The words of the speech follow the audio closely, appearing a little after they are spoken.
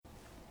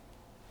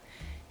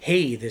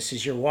Hey, this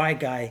is your Y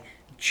guy,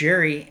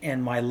 Jerry,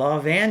 and my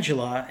love,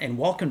 Angela, and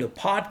welcome to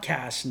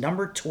podcast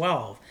number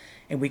 12.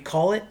 And we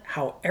call it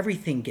How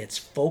Everything Gets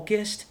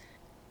Focused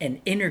and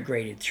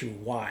Integrated Through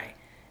Y.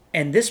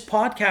 And this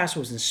podcast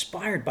was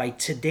inspired by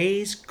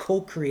today's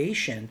co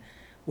creation,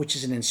 which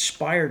is an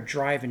inspired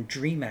drive and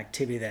dream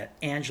activity that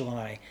Angela and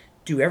I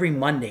do every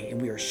Monday.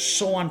 And we are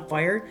so on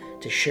fire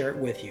to share it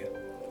with you.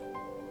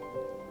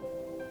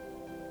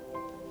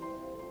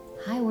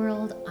 Hi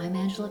world, I'm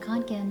Angela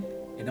Konkin.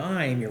 And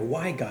I'm your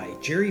Y guy,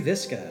 Jerry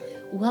Visca.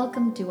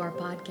 Welcome to our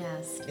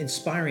podcast.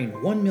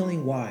 Inspiring 1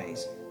 million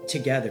Ys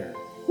together.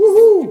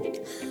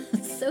 Woohoo!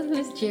 So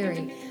who's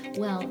Jerry?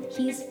 Well,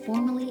 he's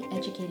formally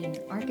educated in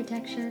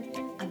architecture,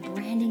 a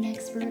branding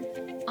expert,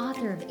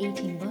 author of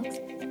 18 books,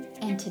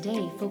 and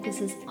today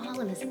focuses all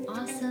of his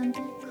awesome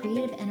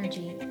creative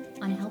energy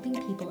on helping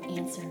people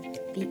answer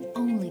the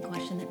only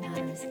question that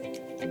matters.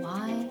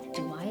 Why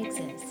do I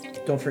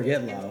exist? Don't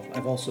forget, love,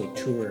 I've also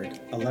toured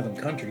 11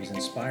 countries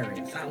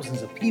inspiring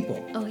thousands of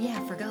people. Oh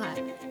yeah, I forgot.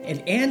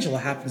 And Angela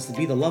happens to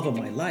be the love of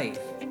my life.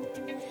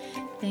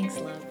 Thanks,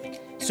 love.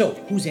 So,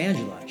 who's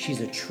Angela? She's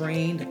a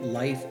trained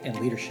life and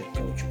leadership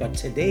coach, but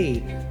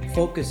today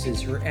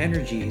focuses her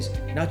energies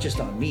not just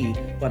on me,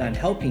 but on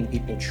helping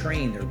people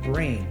train their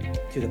brain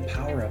through the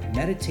power of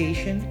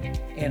meditation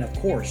and, of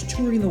course,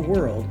 touring the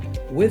world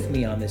with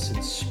me on this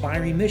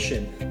inspiring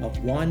mission of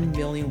 1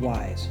 million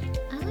Ys.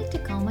 I like to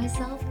call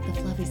myself the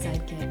fluffy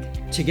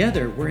sidekick.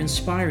 Together, we're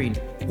inspiring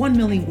 1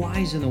 million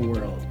Ys in the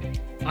world.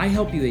 I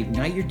help you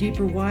ignite your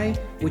deeper why,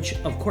 which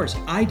of course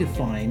I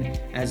define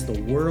as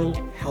the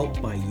world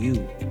helped by you.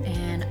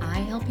 And I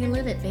help you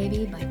live it,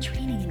 baby, by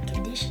training and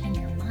conditioning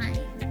your mind.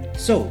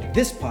 So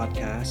this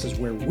podcast is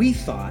where we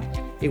thought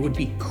it would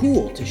be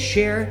cool to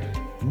share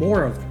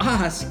more of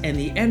us and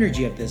the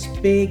energy of this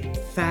big,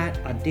 fat,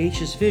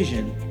 audacious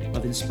vision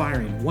of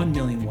inspiring 1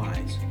 million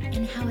Ys.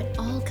 And how it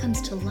all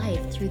comes to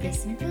life through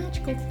this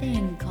magical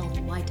thing called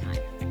Y Time.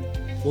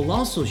 We'll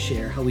also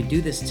share how we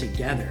do this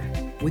together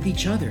with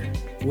each other,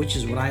 which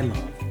is what I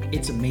love.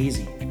 It's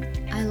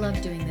amazing. I love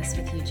doing this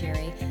with you,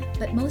 Jerry,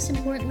 but most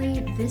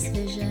importantly, this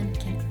vision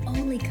can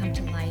only come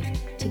to life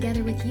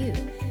together with you,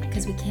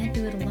 because we can't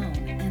do it alone,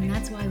 and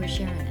that's why we're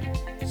sharing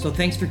it. So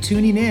thanks for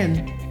tuning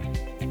in.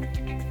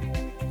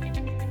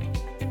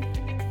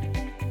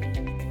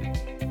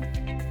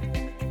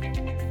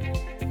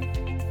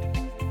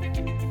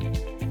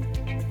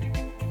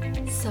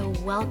 So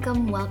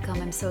welcome.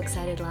 I'm so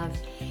excited, love.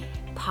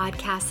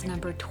 Podcast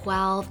number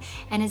 12.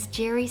 And as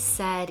Jerry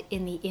said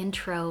in the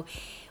intro,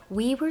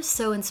 we were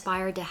so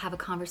inspired to have a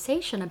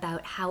conversation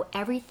about how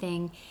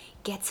everything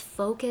gets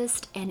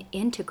focused and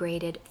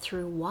integrated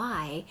through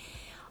Y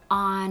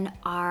on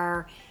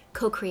our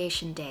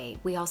co-creation day.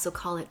 We also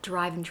call it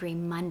Drive and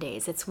Dream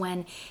Mondays. It's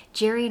when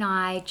Jerry and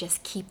I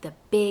just keep the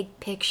big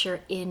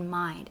picture in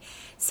mind.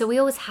 So we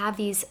always have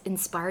these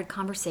inspired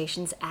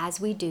conversations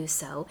as we do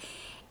so.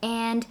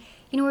 And,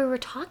 we were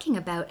talking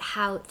about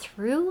how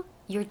through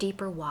your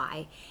deeper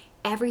why,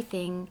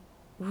 everything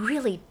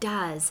really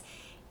does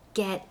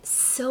get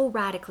so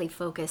radically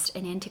focused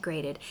and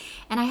integrated.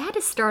 And I had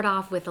to start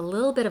off with a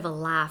little bit of a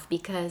laugh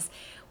because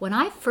when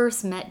I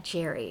first met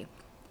Jerry,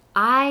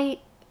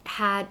 I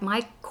had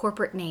my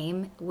corporate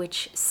name,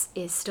 which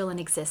is still in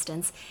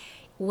existence,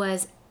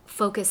 was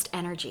Focused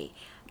Energy.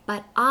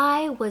 But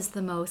I was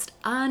the most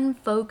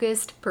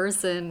unfocused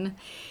person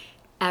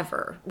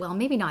ever. Well,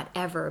 maybe not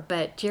ever,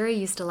 but Jerry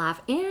used to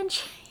laugh,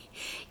 and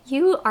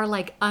you are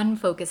like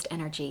unfocused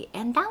energy.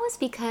 And that was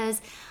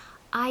because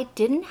I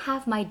didn't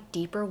have my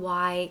deeper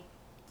why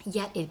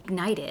yet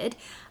ignited.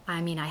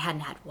 I mean, I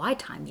hadn't had Y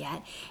time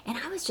yet. And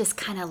I was just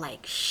kind of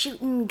like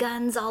shooting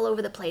guns all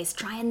over the place,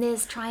 trying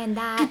this, trying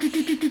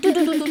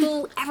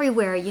that,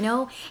 everywhere,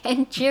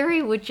 And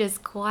Jerry would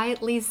just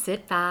quietly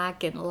sit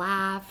back and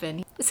laugh.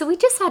 And so we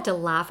just had to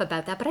laugh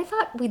about that. But I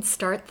thought we'd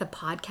start the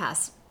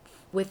podcast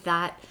with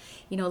that,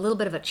 a little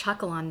bit of a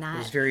chuckle on that. It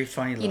was very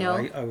funny,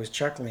 though. I was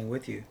chuckling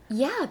with you.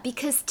 Yeah,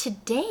 because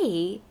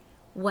today,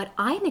 what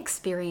I'm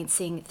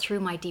experiencing through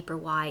my deeper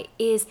why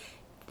is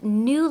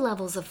new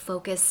levels of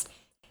focus,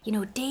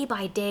 day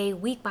by day,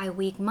 week by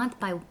week, month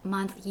by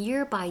month,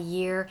 year by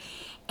year,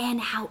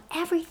 and how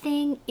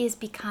everything is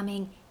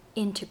becoming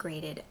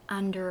integrated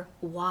under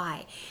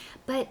Y.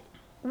 But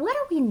what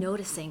are we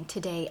noticing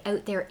today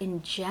out there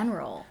in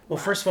general? Well,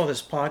 first of all,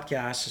 this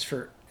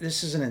podcast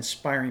this is an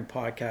inspiring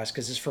podcast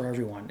because it's for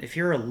everyone. If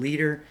you're a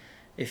leader,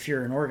 if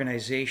you're an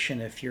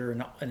organization, if you're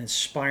an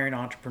inspiring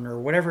entrepreneur,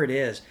 whatever it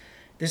is,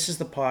 this is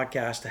the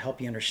podcast to help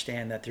you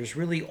understand that there's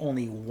really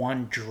only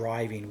one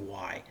driving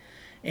why.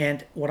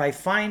 And what I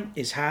find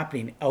is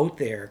happening out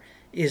there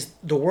is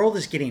the world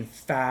is getting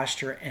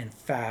faster and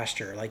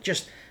faster.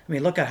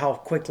 Look at how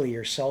quickly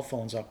your cell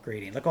phone's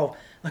upgrading.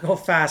 Look how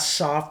fast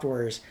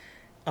software is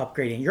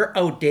upgrading. You're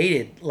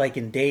outdated like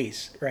in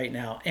days right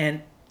now.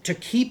 And to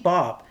keep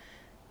up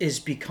is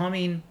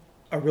becoming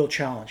a real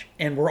challenge.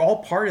 And we're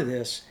all part of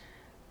this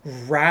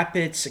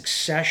rapid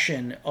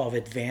succession of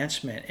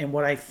advancement. And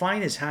what I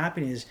find is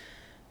happening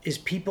is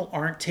people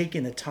aren't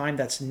taking the time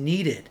that's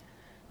needed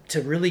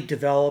to really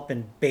develop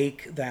and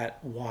bake that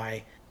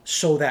why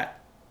so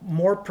that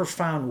more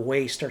profound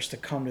way starts to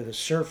come to the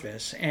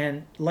surface.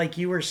 And like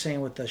you were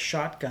saying with the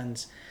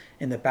shotguns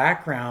in the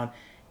background,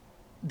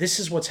 this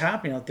is what's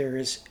happening out there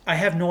is I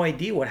have no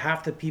idea what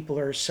half the people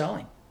are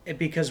selling.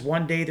 Because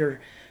one day they're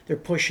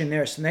pushing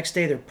this, the next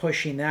day they're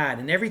pushing that,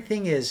 and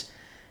everything is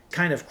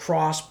kind of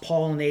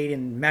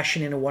cross-pollinating,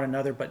 meshing into one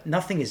another, but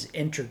nothing is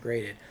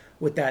integrated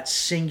with that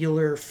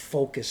singular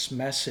focus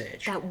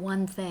message. That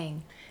one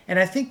thing. And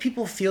I think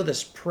people feel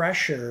this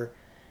pressure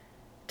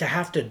to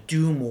have to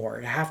do more,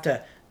 to have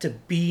to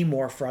be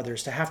more for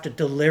others, to have to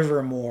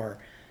deliver more.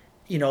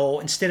 You know,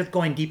 instead of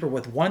going deeper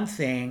with one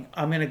thing,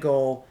 I'm going to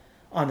go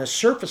on the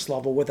surface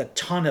level with a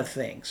ton of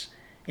things.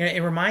 You know, it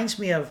reminds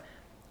me of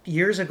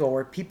years ago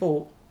where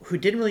people who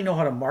didn't really know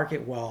how to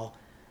market well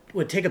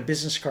would take a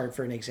business card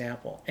for an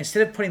example.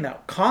 Instead of putting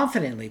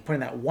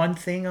that one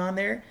thing on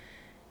there,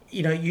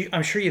 you know,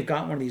 I'm sure you've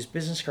gotten one of these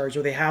business cards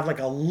where they have like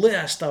a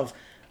list of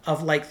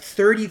like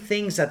 30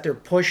 things that they're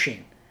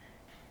pushing.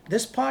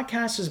 This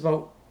podcast is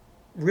about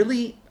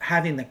really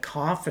having the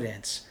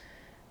confidence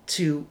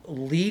to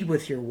lead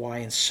with your why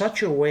in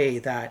such a way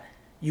that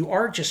you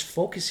are just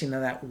focusing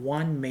on that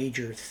one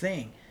major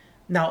thing.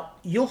 Now,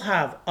 you'll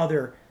have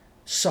other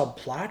sub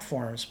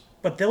platforms,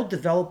 but they'll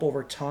develop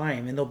over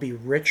time and they'll be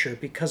richer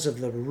because of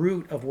the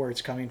root of where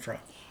it's coming from.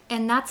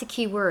 And that's a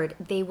key word.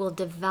 They will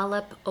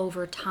develop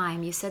over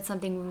time. You said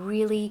something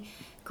really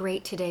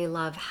great today,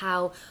 love,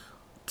 how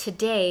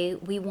today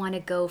we want to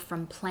go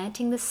from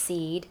planting the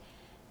seed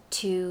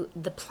to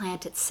the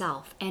plant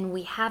itself. And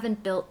we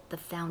haven't built the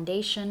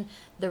foundation,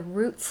 the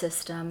root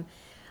system,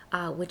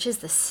 which is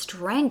the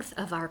strength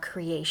of our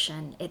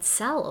creation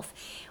itself.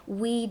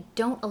 We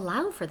don't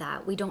allow for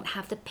that. We don't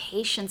have the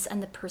patience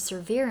and the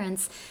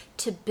perseverance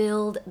to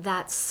build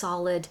that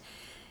solid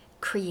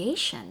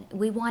creation.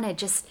 We want to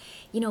just,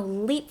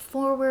 leap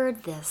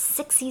forward the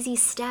 6 easy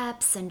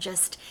steps and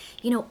just,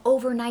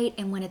 overnight.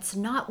 And when it's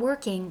not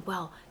working,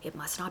 well, it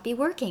must not be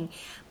working.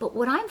 But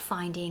what I'm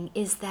finding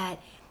is that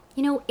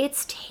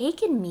it's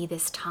taken me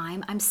this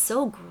time. I'm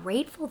so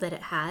grateful that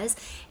it has.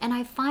 And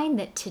I find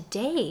that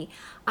today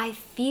I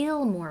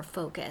feel more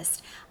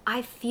focused.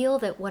 I feel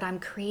that what I'm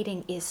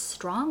creating is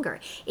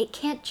stronger. It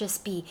can't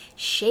just be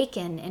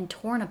shaken and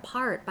torn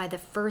apart by the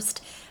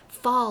first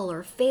fall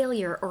or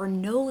failure or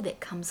no that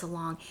comes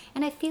along.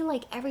 And I feel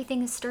like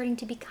everything is starting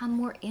to become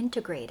more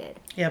integrated.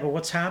 Yeah, but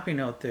what's happening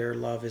out there,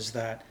 love, is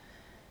that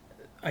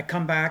I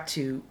come back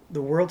to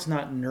the world's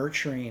not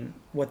nurturing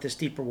what this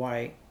deeper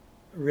why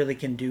really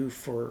can do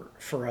for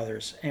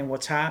others. And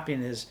what's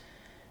happening is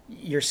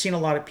you're seeing a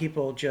lot of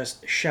people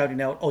just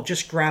shouting out, oh,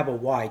 just grab a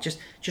why, just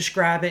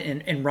grab it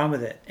and run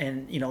with it,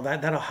 and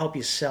that'll help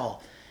you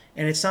sell.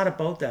 And it's not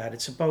about that.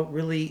 It's about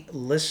really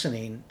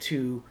listening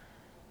to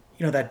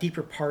that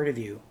deeper part of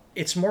you.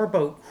 It's more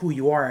about who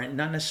you are and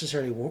not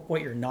necessarily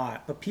what you're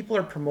not. But people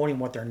are promoting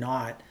what they're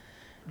not.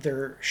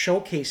 They're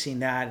showcasing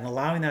that and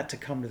allowing that to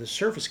come to the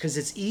surface, because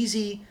it's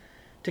easy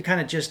to kind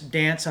of just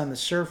dance on the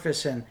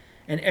surface and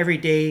every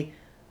day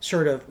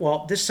sort of,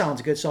 well, this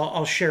sounds good, so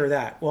I'll share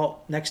that.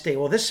 Well, next day,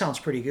 well, this sounds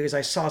pretty good because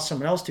I saw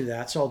someone else do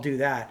that, so I'll do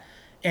that.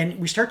 And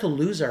we start to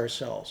lose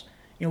ourselves.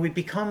 We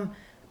become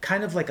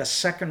kind of like a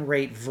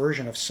second-rate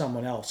version of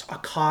someone else, a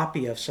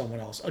copy of someone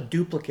else, a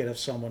duplicate of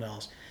someone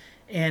else.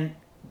 And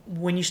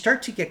when you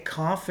start to get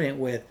confident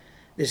with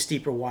this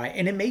deeper why,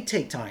 and it may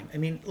take time. I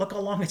mean, look how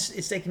long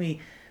it's taken me,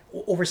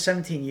 over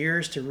 17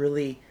 years to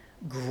really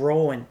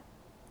grow and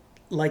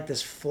like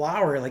this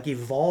flower, like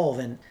evolve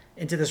and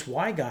into this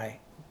why guy.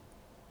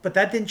 But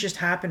that didn't just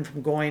happen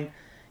from going,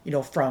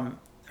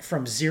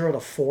 from 0 to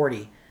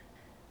 40.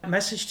 The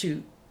message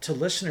to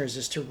listeners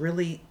is to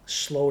really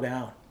slow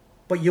down.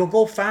 But you'll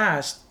go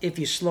fast if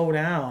you slow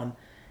down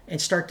and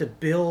start to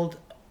build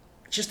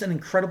just an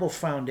incredible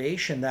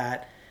foundation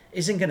that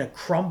isn't going to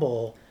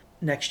crumble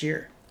next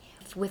year.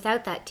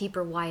 Without that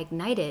deeper why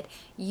ignited,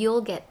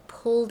 you'll get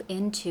pulled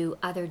into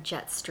other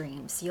jet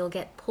streams. You'll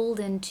get pulled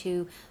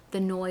into the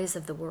noise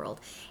of the world,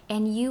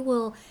 and you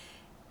will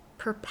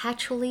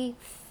perpetually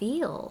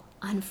feel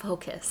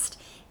unfocused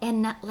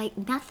and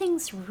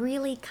nothing's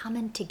really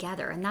coming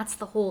together. And that's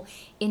the whole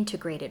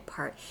integrated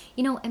part.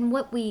 And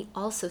what we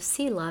also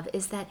see, love,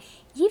 is that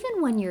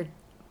even when your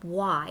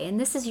why, and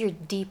this is your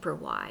deeper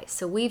why,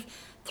 so we've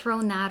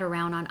thrown that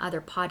around on other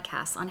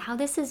podcasts on how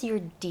this is your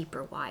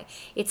deeper why.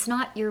 It's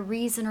not your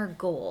reason or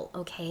goal,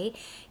 okay?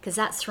 Because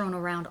that's thrown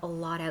around a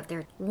lot out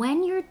there.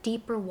 When your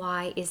deeper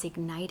why is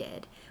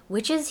ignited,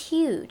 which is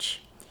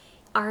huge,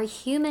 our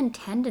human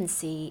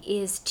tendency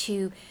is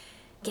to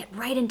get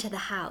right into the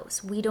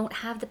house. We don't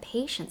have the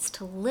patience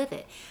to live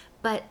it.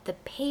 But the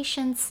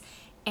patience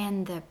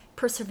and the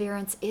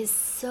perseverance is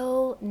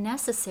so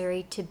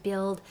necessary to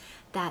build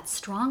that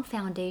strong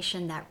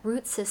foundation, that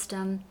root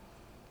system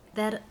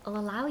that will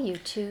allow you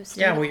to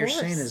stay the what course.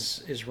 You're saying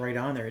is right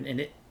on there.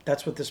 And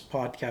that's what this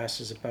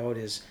podcast is about,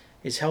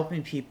 is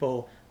helping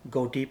people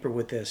go deeper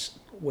with this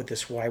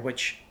why,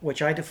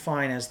 which I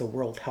define as the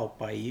world helped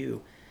by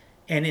you.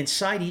 And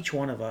inside each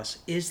one of us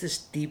is this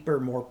deeper,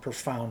 more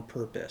profound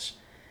purpose.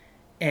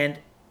 And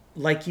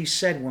like you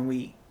said, when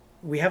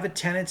we have a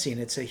tendency,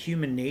 and it's a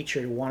human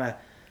nature, to want to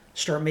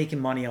start making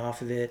money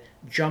off of it,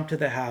 jump to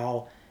the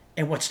how.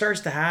 And what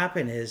starts to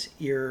happen is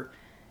you're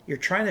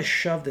trying to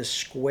shove this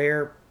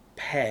square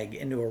peg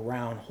into a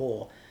round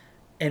hole.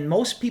 And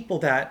most people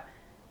that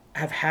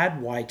have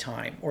had why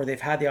time, or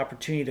they've had the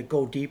opportunity to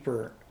go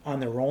deeper on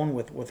their own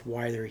with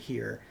why they're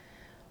here,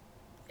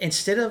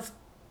 instead of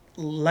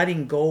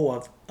letting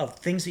go of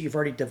things that you've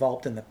already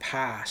developed in the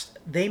past,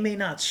 they may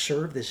not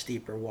serve this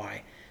deeper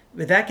why.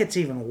 But that gets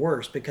even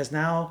worse, because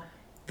now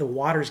the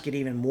waters get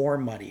even more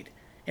muddied.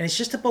 And it's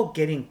just about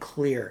getting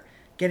clear,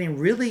 getting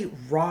really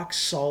rock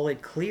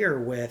solid clear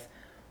with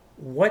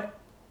what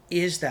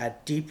is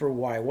that deeper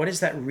why? What is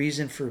that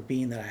reason for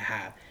being that I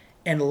have?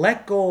 And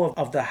let go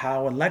of the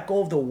how, and let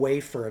go of the way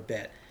for a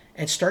bit,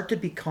 and start to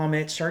become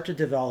it, start to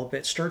develop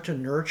it, start to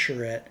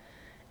nurture it,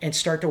 and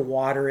start to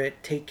water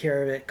it, take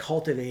care of it,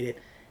 cultivate it,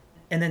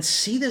 and then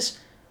see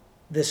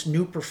this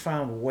new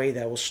profound way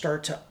that will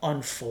start to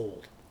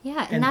unfold,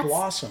 Yeah, and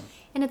blossom.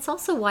 And it's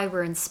also why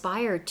we're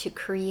inspired to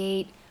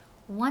create,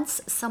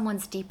 once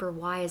someone's deeper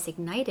why is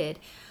ignited,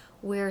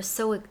 we're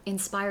so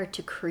inspired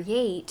to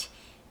create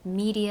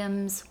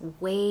mediums,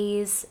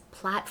 ways,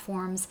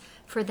 platforms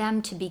for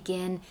them to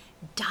begin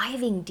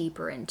diving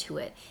deeper into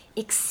it,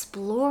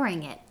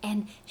 exploring it,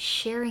 and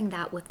sharing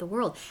that with the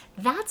world.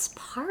 That's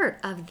part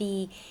of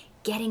the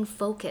getting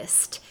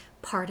focused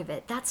part of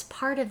it. That's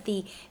part of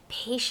the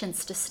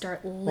patience to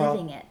start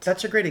living it.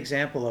 That's a great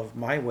example of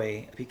my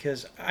way,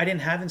 because I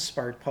didn't have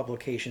inspired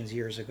publications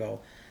years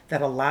ago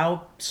that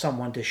allowed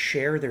someone to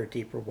share their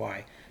deeper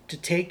why, to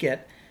take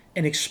it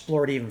and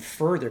explore it even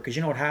further. Because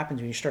you know what happens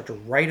when you start to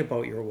write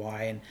about your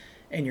why,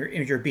 and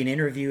you're being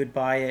interviewed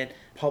by it,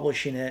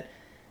 publishing it.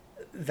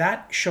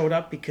 That showed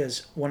up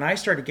because when I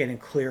started getting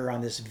clear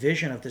on this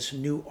vision of this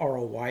new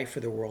ROI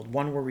for the world,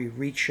 one where we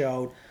reach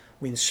out,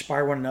 we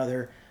inspire one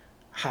another,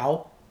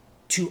 how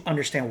to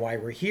understand why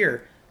we're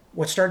here,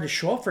 what started to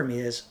show up for me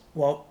is,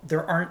 well,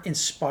 there aren't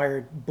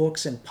inspired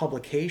books and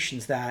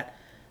publications that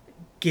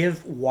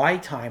give why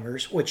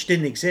timers, which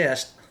didn't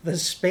exist, the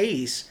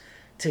space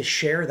to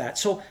share that.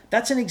 So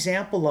that's an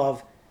example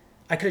of,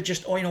 I could have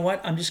just, you know what,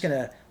 I'm just going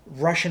to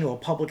rush into a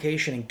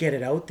publication and get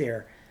it out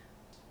there.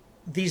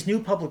 These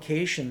new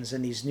publications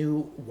and these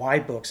new why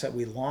books that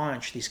we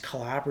launch, these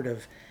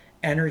collaborative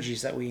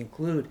energies that we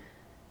include,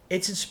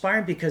 it's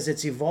inspiring because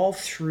it's evolved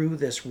through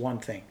this one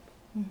thing.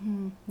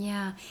 Mm-hmm.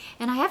 Yeah.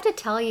 And I have to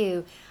tell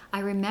you, I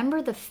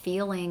remember the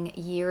feeling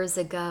years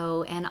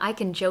ago, and I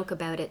can joke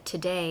about it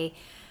today,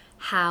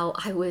 how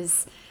I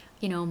was,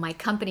 my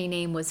company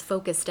name was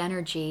Focused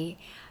Energy.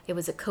 It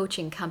was a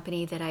coaching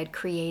company that I'd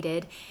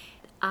created.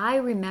 I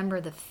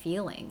remember the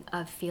feeling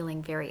of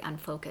feeling very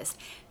unfocused,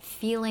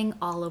 feeling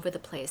all over the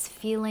place,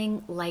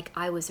 feeling like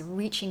I was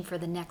reaching for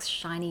the next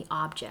shiny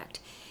object,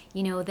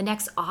 the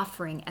next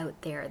offering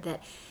out there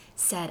that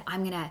said,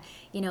 I'm going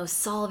to,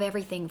 solve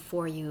everything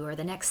for you, or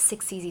the next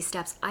 6 easy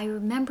steps. I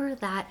remember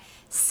that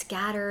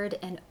scattered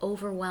and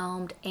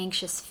overwhelmed,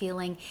 anxious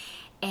feeling.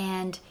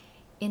 And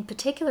in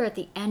particular at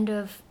the end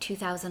of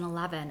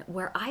 2011,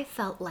 where I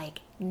felt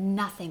like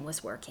nothing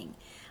was working.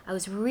 I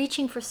was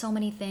reaching for so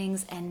many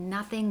things and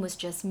nothing was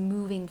just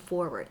moving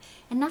forward.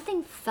 And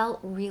nothing felt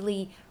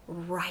really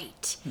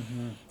right.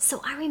 Mm-hmm.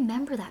 So I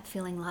remember that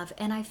feeling, love.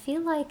 And I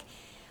feel like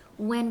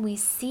when we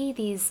see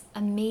these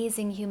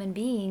amazing human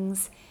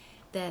beings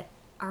that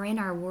are in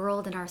our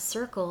world and our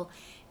circle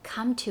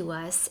come to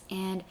us,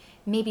 and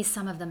maybe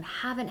some of them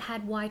haven't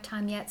had why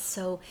time yet,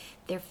 so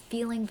they're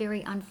feeling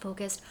very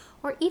unfocused,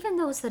 or even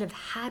those that have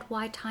had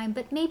why time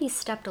but maybe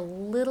stepped a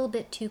little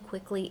bit too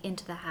quickly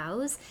into the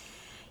hows,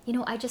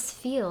 I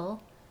feel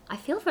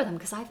for them,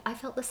 because I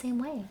felt the same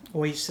way.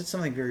 Well, you said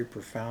something very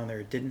profound there.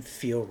 It didn't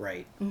feel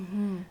right.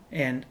 Mm-hmm.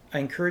 And I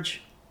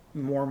encourage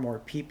more and more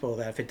people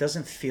that if it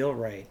doesn't feel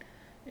right,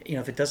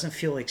 if it doesn't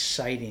feel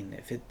exciting,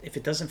 if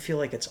it doesn't feel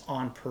like it's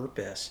on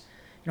purpose,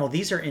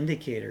 these are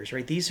indicators,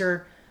 right? These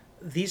are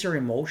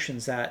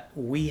emotions that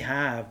we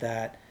have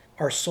that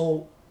our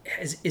soul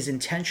is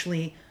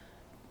intentionally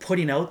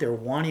putting out there,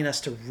 wanting us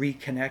to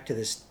reconnect to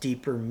this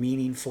deeper,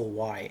 meaningful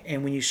why.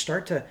 And when you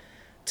start to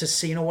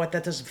see, what,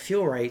 that doesn't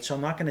feel right, so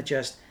I'm not going to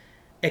just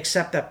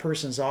accept that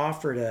person's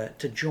offer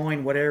to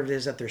join whatever it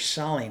is that they're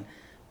selling,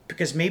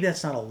 because maybe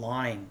that's not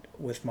aligned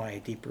with my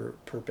deeper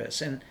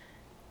purpose. And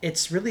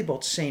it's really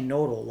about saying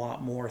no to a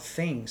lot more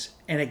things.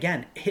 And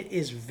again, it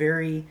is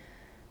very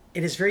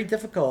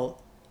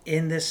difficult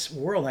in this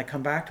world. I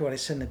come back to what I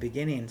said in the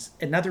beginning.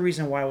 Another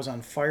reason why I was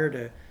on fire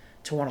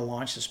to want to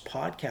launch this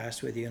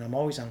podcast with you, and I'm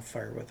always on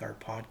fire with our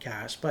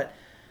podcast, but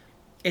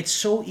it's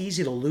so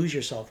easy to lose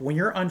yourself when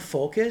you're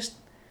unfocused.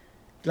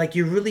 Like,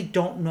 you really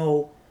don't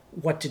know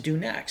what to do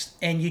next,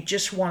 and you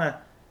just want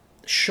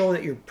to show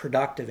that you're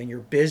productive and you're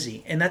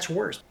busy, and that's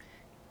worse.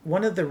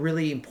 One of the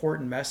really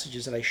important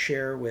messages that I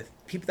share with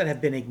people that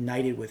have been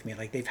ignited with me,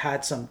 like they've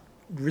had some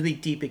really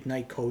deep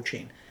ignite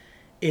coaching,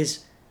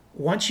 is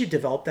once you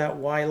develop that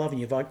why, love, and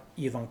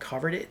you've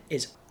uncovered it,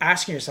 is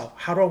asking yourself,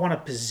 how do I want to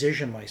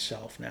position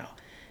myself now?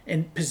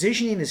 And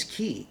positioning is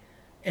key,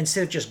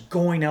 instead of just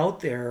going out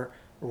there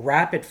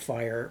rapid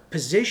fire.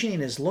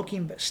 Positioning is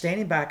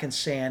standing back and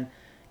saying,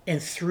 in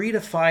 3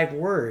 to 5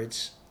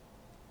 words,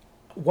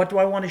 what do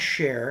I want to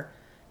share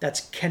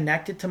that's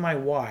connected to my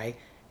why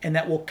and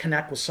that will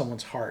connect with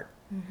someone's heart.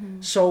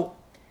 So,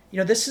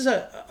 this is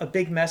a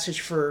big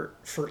message for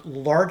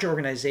large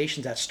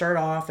organizations that start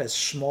off as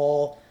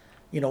small,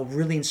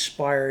 really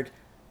inspired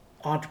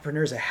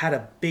entrepreneurs that had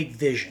a big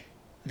vision.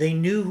 They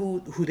knew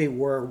who they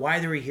were, why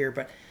they were here,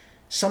 but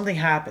something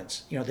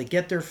happens. They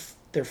get their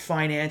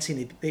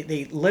financing.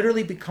 They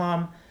literally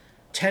become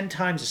 10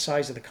 times the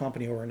size of the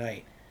company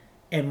overnight,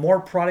 and more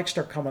products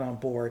start coming on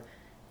board,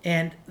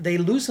 and they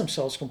lose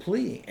themselves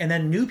completely. And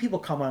then new people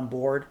come on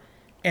board,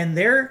 and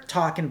they're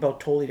talking about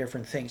totally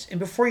different things. And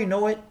before you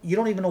know it, you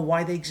don't even know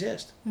why they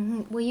exist.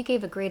 Well, you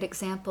gave a great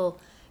example,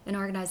 an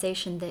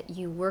organization that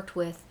you worked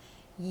with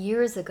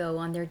years ago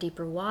on their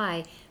deeper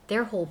why.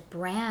 Their whole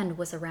brand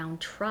was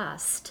around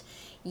trust,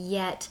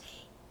 yet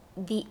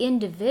the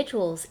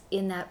individuals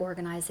in that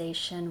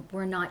organization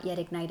were not yet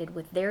ignited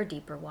with their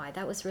deeper why.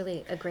 That was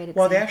really a great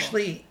example.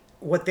 Well,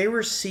 what they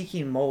were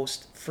seeking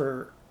most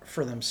for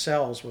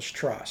themselves was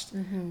trust.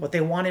 What they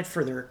wanted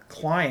for their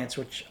clients,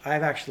 which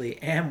I've actually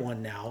am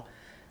one now,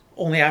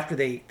 only after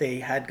they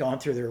had gone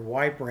through their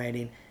why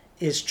branding,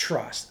 is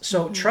trust.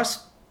 So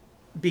trust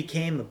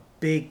became a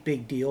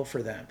big deal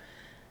for them.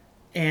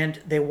 And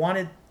they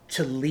wanted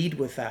to lead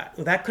with that.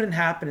 Well, that couldn't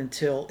happen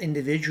until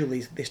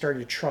individually they started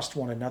to trust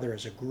one another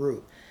as a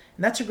group.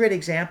 And that's a great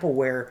example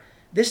where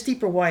this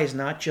deeper why is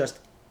not just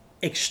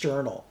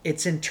external.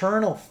 It's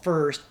internal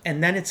first,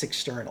 and then it's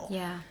external.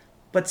 Yeah.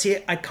 But see,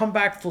 I come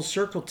back full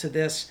circle to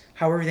this,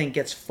 how everything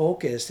gets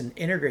focused and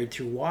integrated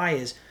through why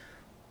is,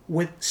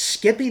 with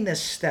skipping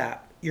this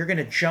step, you're going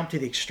to jump to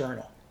the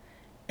external.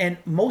 And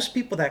most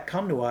people that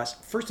come to us,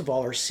 first of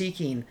all, are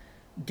seeking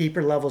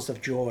deeper levels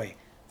of joy,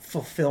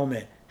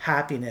 fulfillment,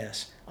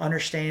 happiness,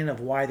 understanding of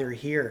why they're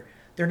here.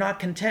 They're not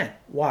content.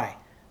 Why?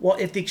 Well,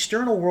 if the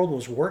external world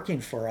was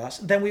working for us,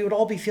 then we would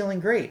all be feeling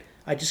great.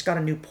 I just got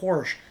a new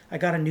Porsche. I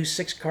got a new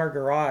 6-car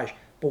garage.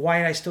 But why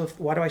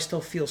do I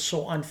still feel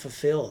so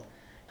unfulfilled?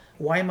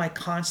 Why am I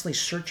constantly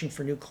searching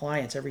for new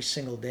clients every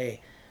single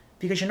day?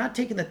 Because you're not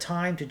taking the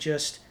time to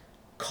just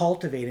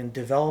cultivate and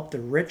develop the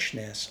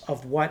richness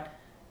of what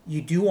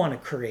you do want to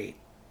create.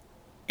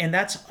 And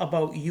that's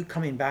about you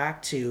coming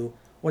back to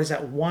what is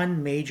that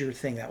one major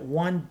thing, that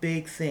one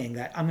big thing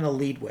that I'm going to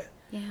lead with.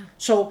 Yeah.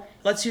 So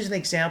let's use an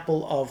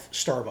example of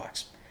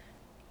Starbucks,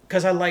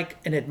 because I like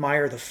and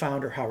admire the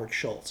founder, Howard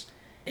Schultz,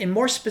 and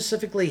more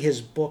specifically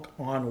his book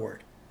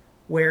Onward,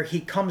 where he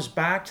comes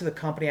back to the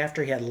company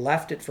after he had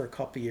left it for a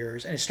couple of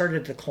years and it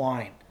started to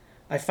decline.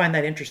 I find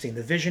that interesting.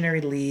 The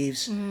visionary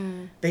leaves.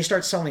 They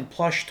start selling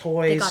plush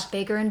toys. They got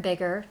bigger and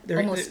bigger,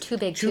 almost too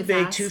big, too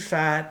big, fast. too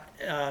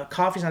fat.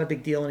 Coffee's not a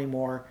big deal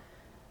anymore.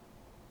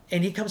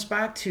 And he comes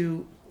back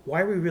to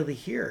why are we really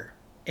here?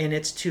 And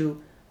it's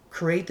to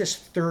create this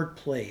third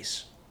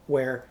place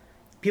where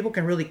people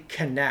can really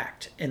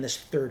connect in this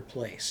third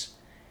place.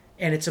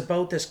 And it's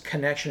about this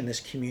connection in this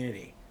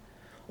community.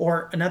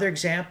 Or another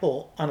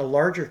example on a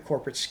larger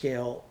corporate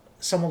scale,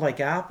 someone like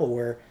Apple,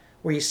 where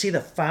you see the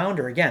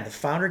founder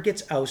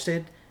gets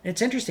ousted. And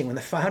it's interesting, when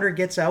the founder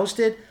gets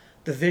ousted,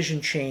 the vision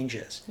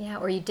changes. Yeah,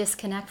 or you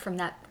disconnect from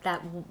that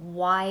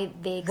why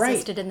they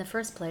existed in the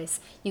first place.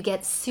 You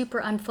get super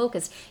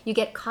unfocused. You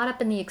get caught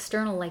up in the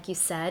external, like you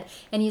said,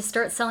 and you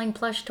start selling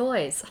plush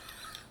toys.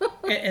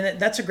 and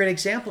that's a great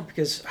example,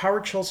 because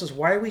Howard Schultz says,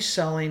 why are we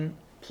selling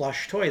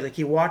plush toys? Like,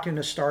 he walked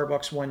into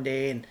Starbucks one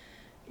day, and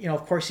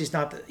of course he's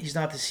not the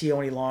CEO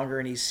any longer,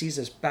 and he sees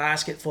this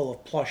basket full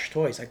of plush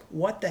toys. Like,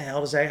 what the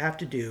hell does that have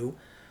to do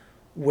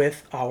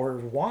with our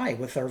why,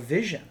 with our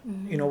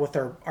vision, with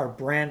our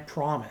brand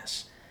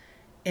promise?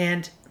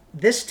 And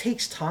this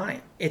takes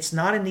time. It's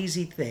not an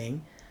easy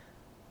thing.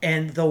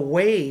 And the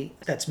way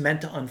that's meant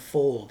to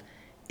unfold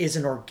is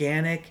an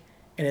organic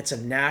and it's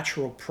a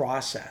natural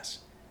process.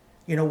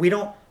 We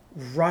don't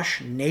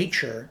rush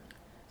nature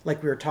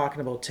like we were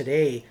talking about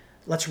today.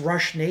 Let's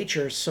rush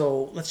nature,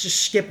 so let's just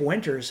skip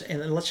winters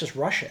and let's just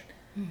rush it.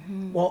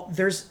 Well,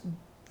 there's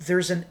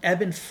an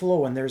ebb and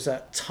flow, and there's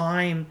a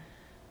time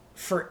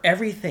for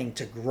everything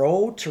to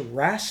grow, to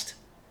rest,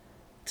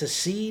 to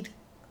seed.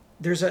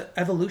 There's an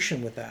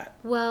evolution with that.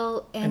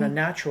 Well, and a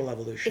natural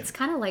evolution. It's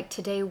kind of like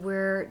today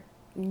we're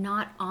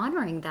not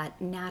honoring that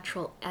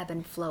natural ebb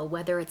and flow,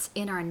 whether it's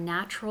in our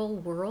natural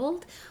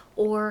world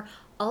or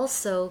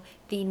also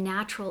the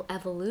natural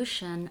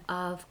evolution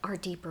of our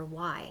deeper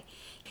why.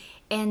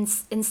 And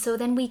so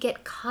then we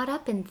get caught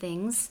up in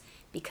things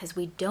because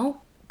we don't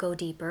go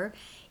deeper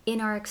in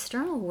our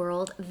external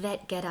world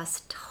that get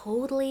us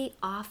totally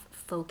off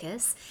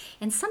focus.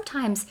 And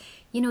sometimes,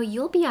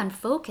 you'll be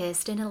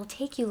unfocused and it'll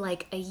take you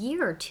like a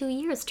year or 2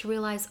 years to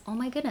realize, oh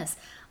my goodness,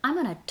 I'm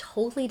on a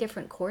totally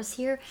different course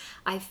here.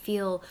 I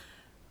feel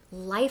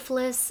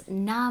lifeless,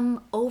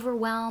 numb,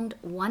 overwhelmed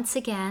once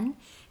again.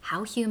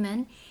 How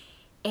human.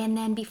 And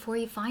then before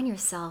you find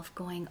yourself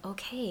going,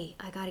 okay,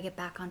 I got to get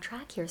back on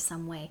track here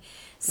some way.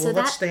 So Well,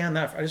 let's stay on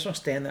that. I just want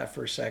to stay on that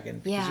for a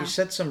second because Yeah. you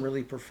said some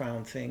really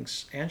profound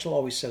things. Angela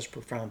always says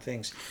profound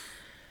things.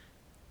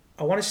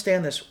 I want to stay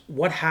on this.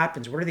 What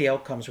happens? What are the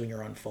outcomes when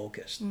you're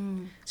unfocused?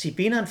 See,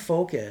 being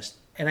unfocused,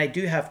 and I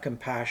do have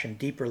compassion,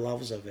 deeper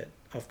levels of it,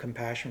 of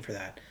compassion for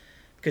that.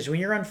 Because when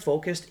you're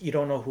unfocused, you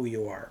don't know who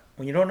you are.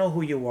 When you don't know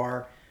who you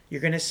are,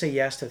 you're going to say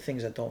yes to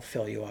things that don't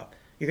fill you up.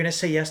 You're going to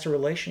say yes to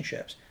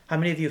relationships. How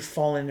many of you have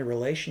fallen into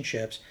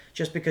relationships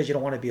just because you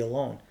don't want to be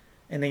alone?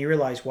 And then you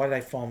realize, why did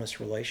I fall in this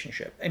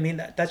relationship? I mean,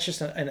 that's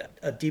just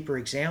a deeper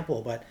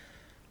example. But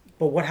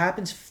what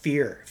happens?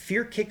 Fear.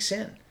 Fear kicks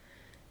in.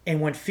 And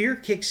when fear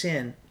kicks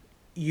in,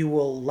 you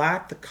will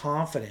lack the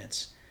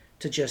confidence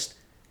to just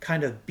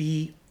kind of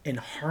be in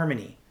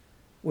harmony,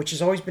 which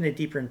has always been a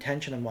deeper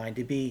intention of mine,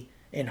 to be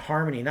in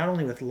harmony, not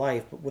only with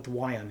life, but with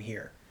why I'm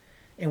here.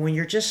 And when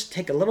you just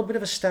take a little bit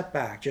of a step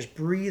back, just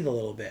breathe a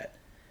little bit,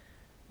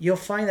 you'll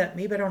find that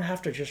maybe I don't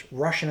have to just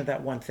rush into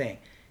that one thing.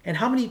 And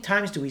how many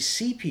times do we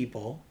see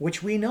people,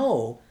 which we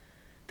know,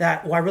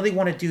 that, well, I really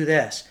want to do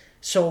this.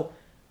 So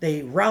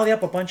they rally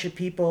up a bunch of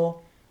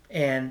people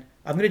and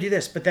I'm going to do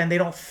this, but then they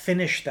don't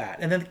finish that.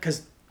 And then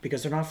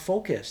because they're not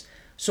focused.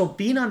 So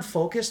being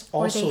unfocused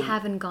also... Or they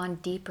haven't gone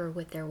deeper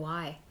with their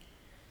why.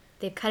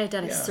 They've kind of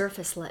done a Yeah.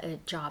 surface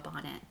job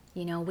on it,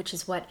 which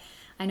is what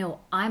I know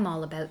I'm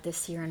all about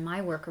this year in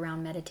my work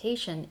around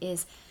meditation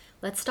is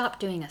let's stop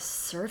doing a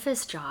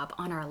surface job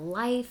on our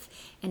life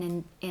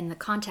and in the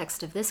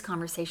context of this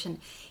conversation,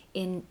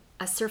 in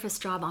a surface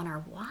job on our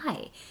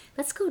why.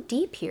 Let's go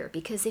deep here,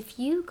 because if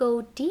you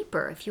go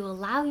deeper, if you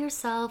allow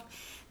yourself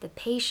the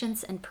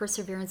patience and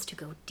perseverance to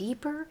go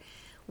deeper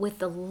with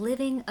the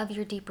living of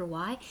your deeper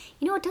why,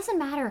 it doesn't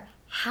matter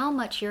how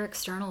much your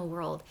external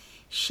world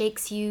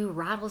shakes you,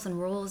 rattles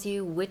and rolls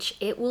you, which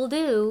it will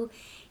do.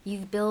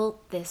 You've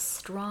built this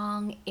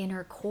strong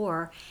inner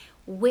core,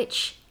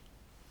 which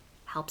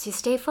helps you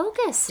stay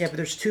focused. Yeah, but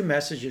there's two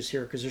messages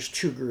here because there's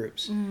two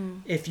groups.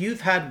 If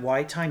you've had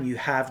why time, you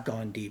have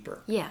gone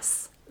deeper.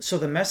 Yes. So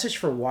the message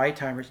for why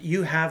timers,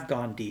 you have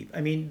gone deep.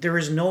 I mean, there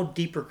is no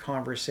deeper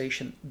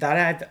conversation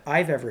that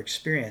I've ever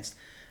experienced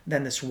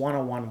than this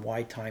one-on-one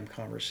why time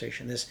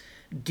conversation. This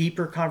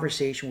deeper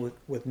conversation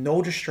with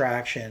no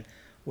distraction,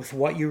 with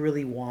what you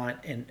really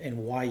want and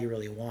why you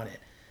really want it.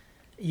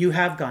 You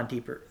have gone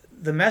deeper.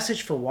 The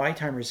message for why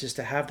timers is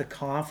to have the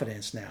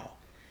confidence now.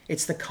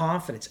 It's the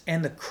confidence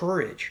and the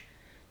courage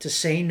to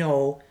say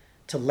no,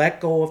 to let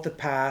go of the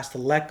past, to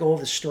let go of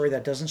the story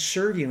that doesn't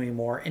serve you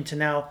anymore, and to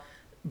now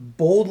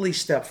boldly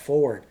step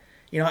forward.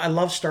 I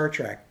love Star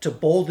Trek, to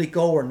boldly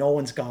go where no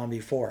one's gone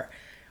before.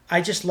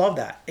 I just love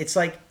that. It's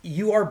like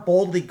you are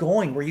boldly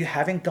going where you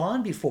haven't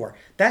gone before.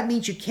 That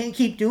means you can't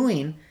keep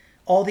doing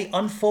all the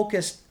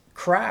unfocused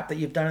crap that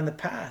you've done in the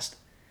past.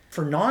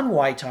 For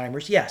non-why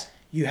timers, yes,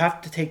 you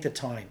have to take the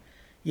time.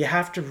 You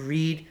have to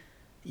read.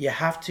 You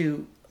have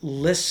to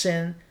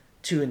listen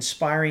to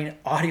inspiring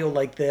audio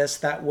like this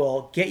that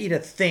will get you to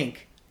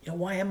think,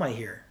 why am I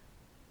here?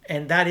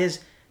 And that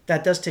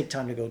does take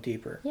time to go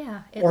deeper.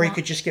 Yeah. Or you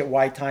could just get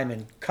why time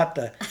and cut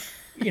a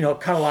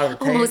lot of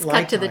the almost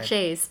cut to time. the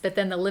chase, but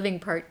then the living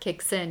part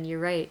kicks in. You're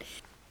right.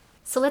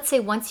 So let's say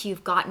once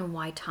you've gotten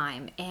why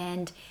time,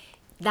 and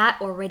that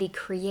already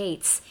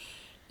creates,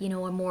 a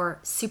more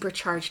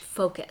supercharged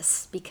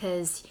focus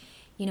because,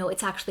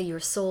 it's actually your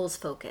soul's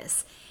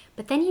focus.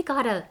 But then you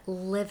gotta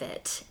live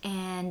it,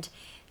 and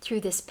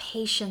through this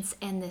patience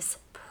and this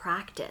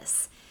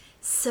practice.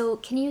 So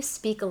can you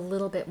speak a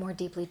little bit more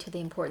deeply to the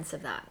importance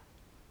of that?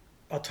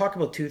 I'll talk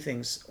about two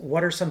things.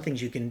 What are some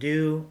things you can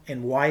do,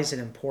 and why is it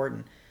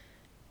important?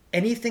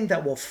 Anything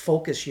that will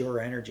focus your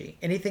energy,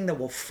 anything that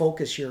will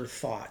focus your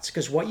thoughts,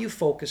 because what you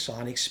focus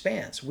on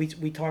expands. We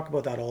talk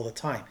about that all the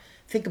time.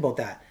 Think about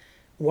that.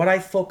 What I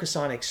focus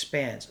on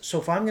expands. So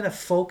if I'm going to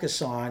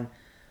focus on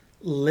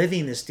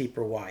living this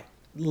deeper why,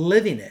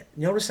 living it.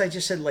 Notice I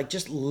just said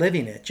just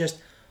living it, just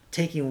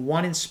taking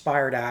one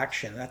inspired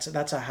action.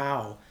 That's a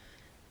how.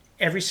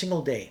 Every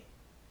single day.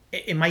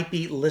 It might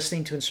be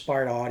listening to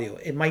inspired audio.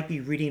 It might be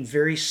reading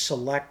very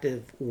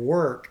selective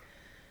work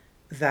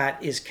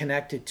that is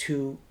connected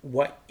to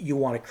what you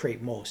want to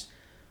create most.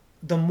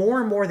 The more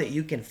and more that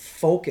you can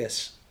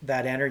focus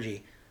that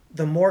energy,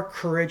 the more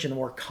courage and the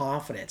more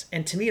confidence.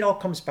 And to me, it all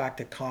comes back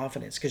to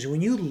confidence, because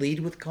when you lead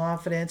with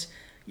confidence,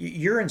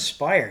 you're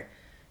inspired.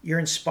 You're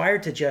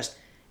inspired to just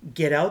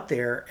get out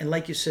there. And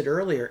like you said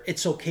earlier,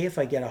 it's okay if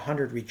I get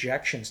 100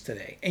 rejections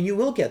today, and you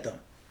will get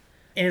them.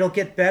 And it'll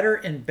get better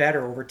and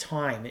better over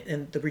time.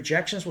 And the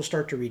rejections will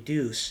start to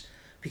reduce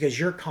because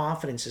your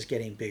confidence is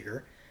getting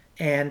bigger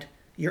and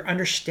your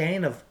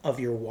understanding of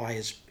your why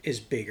is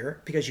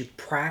bigger because you've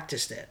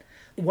practiced it.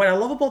 What I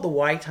love about the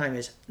why time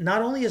is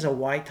not only is a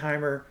why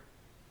timer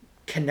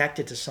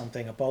connected to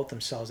something about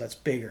themselves that's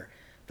bigger,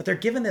 but they're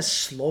given this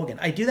slogan.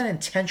 I do that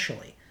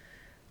intentionally.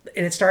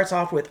 And it starts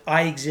off with,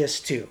 I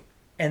exist too.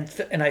 And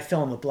I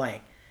fill in the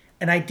blank.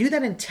 And I do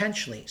that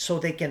intentionally so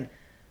they can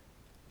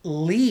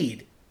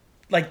lead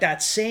like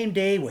that same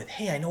day with,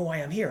 hey, I know why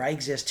I'm here. I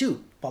exist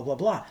too, blah, blah,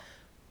 blah.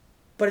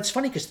 But it's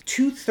funny because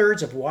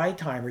 2/3 of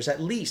Y-timers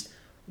at least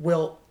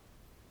will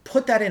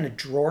put that in a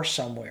drawer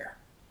somewhere.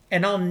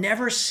 And I'll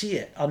never see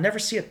it. I'll never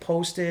see it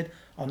posted.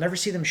 I'll never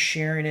see them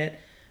sharing it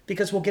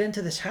because we'll get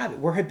into this habit.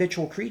 We're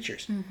habitual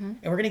creatures. And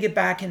we're going to get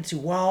back into,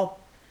 well,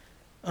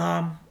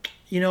 I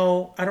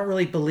don't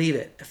really believe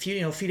it. A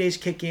few days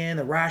kick in,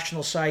 the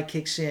rational side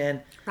kicks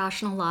in.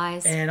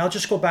 Rationalize. And I'll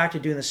just go back to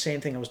doing the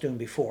same thing I was doing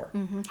before.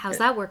 How's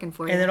that working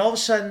for you? And then all of a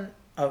sudden,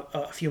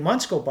 a few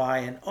months go by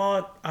and,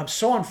 I'm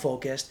so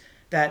unfocused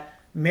that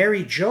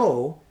Mary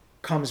Jo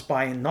comes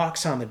by and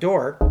knocks on the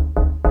door.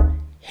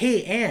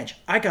 Hey, Ange,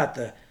 I got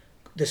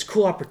this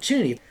cool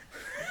opportunity.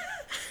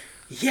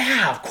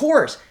 Yeah, of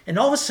course. And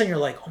all of a sudden you're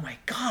like, oh my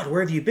God, where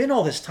have you been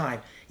all this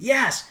time?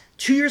 Yes.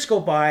 2 years go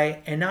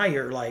by and now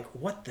you're like,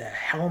 what the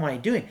hell am I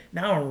doing?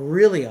 Now I'm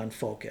really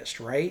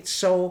unfocused, right?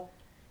 So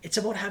it's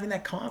about having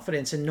that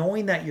confidence and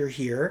knowing that you're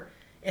here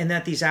and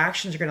that these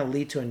actions are going to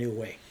lead to a new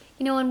way.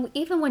 And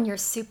even when you're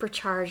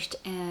supercharged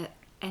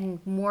and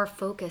more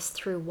focused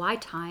through Y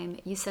time,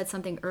 you said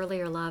something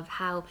earlier, love,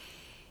 how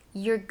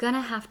you're going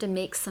to have to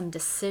make some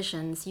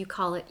decisions. You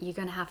call it, you're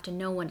going to have to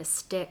know when to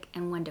stick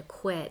and when to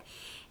quit.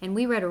 And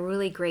we read a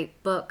really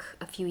great book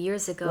a few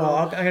years ago. Well,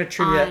 I'm going to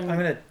treat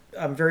that.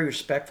 I'm very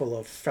respectful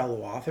of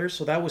fellow authors.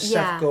 So that was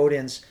Seth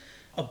Godin's,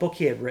 a book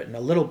he had written,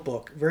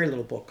 very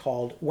little book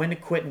called When to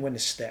Quit and When to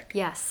Stick.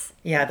 Yes.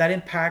 Yeah, that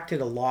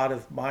impacted a lot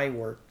of my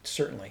work,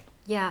 certainly.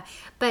 Yeah,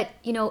 but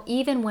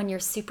even when you're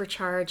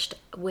supercharged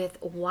with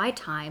Y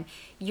time,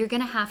 you're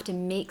going to have to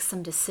make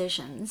some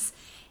decisions.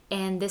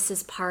 And this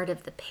is part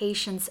of the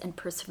patience and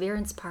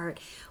perseverance part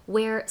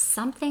where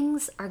some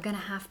things are going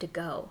to have to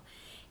go.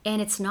 And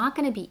it's not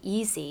going to be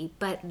easy,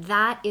 but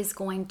that is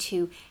going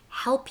to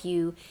help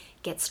you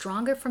get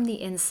stronger from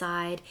the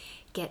inside,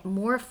 get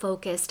more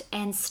focused,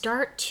 and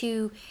start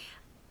to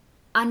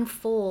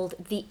unfold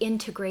the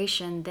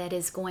integration that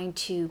is going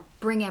to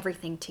bring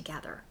everything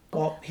together.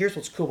 Well, here's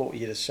what's cool about what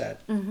you just said.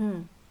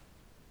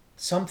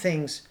 Some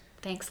things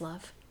Thanks,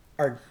 love.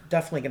 are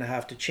definitely going to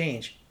have to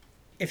change.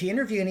 If you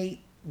interview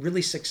any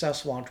really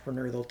successful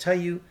entrepreneur, they'll tell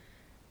you,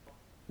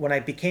 when I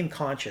became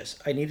conscious,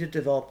 I needed to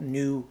develop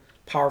new,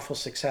 powerful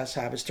success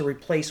habits to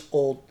replace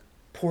old,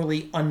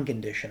 poorly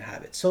unconditioned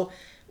habits. So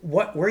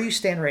where you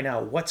stand right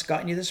now, what's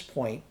gotten you to this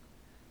point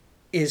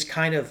is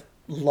kind of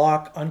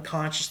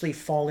unconsciously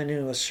falling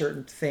into a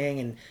certain thing,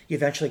 and you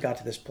eventually got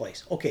to this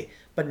place. Okay,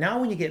 but now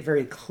when you get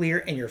very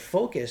clear and you're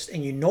focused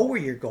and you know where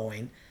you're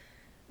going,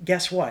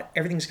 guess what?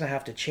 Everything's going to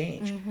have to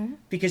change.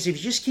 Because if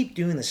you just keep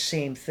doing the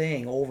same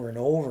thing over and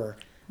over...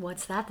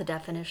 What's that the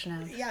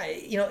definition of? Yeah,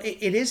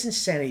 it is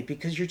insanity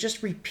because you're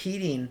just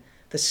repeating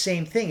the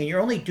same thing and you're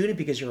only doing it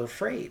because you're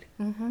afraid.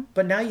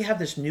 But now you have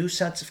this new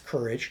sense of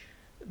courage,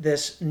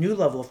 this new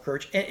level of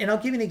courage. And I'll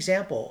give you an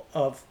example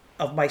of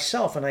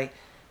myself, and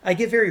I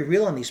get very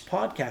real on these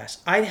podcasts.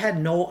 I had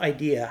no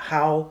idea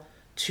how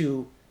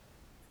to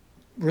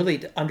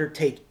really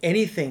undertake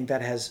anything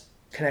that has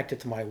connected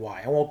to my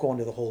why. I won't go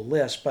into the whole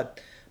list,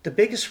 but the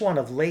biggest one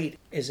of late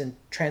is in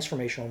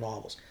transformational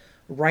novels,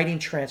 writing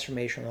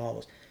transformational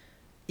novels.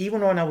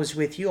 Even when I was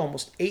with you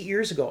almost 8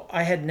 years ago,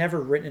 I had never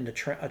written a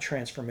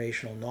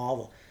transformational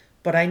novel.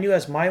 But I knew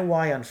as my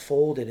why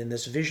unfolded in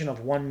this vision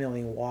of 1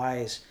 million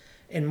whys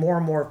and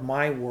more of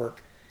my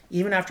work,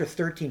 even after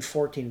 13,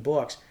 14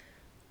 books,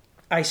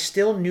 I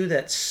still knew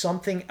that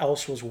something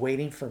else was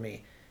waiting for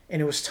me.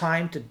 And it was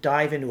time to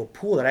dive into a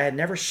pool that I had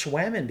never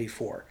swam in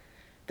before.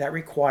 That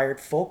required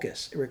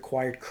focus. It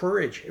required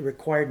courage. It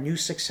required new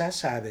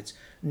success habits,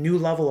 new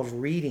level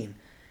of reading.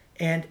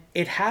 And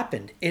it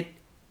happened.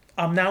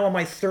 I'm now on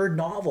my third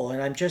novel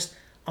and I'm just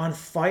on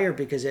fire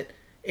because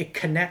it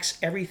connects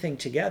everything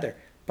together.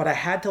 But I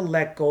had to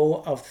let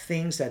go of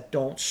things that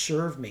don't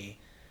serve me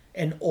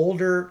and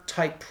older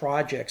type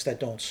projects that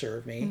don't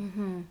serve me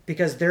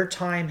because their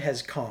time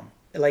has come.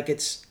 Like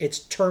it's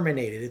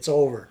terminated. It's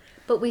over.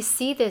 But we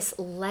see this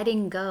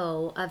letting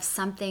go of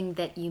something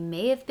that you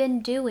may have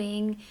been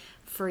doing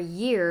for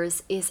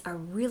years is a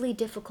really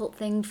difficult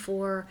thing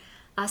for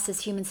us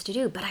as humans to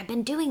do. But I've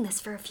been doing this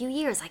for a few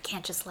years. I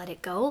can't just let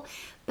it go.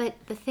 But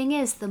the thing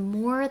is, the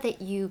more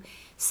that you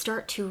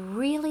start to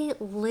really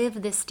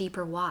live this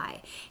deeper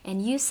why,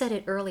 and you said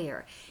it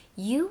earlier,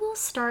 you will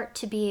start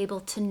to be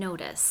able to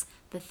notice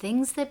the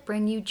things that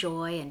bring you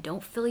joy and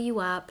don't fill you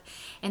up,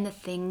 and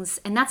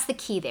and that's the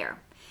key there.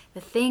 The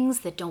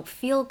things that don't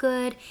feel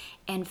good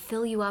and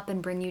fill you up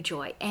and bring you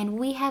joy. And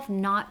we have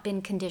not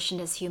been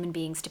conditioned as human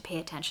beings to pay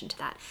attention to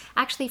that.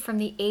 Actually, from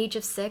the age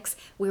of 6,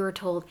 we were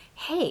told,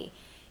 hey,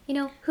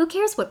 who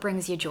cares what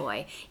brings you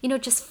joy?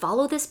 Just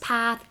follow this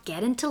path,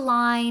 get into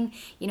line,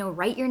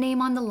 write your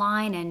name on the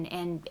line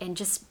and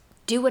just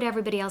do what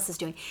everybody else is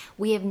doing.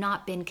 We have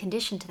not been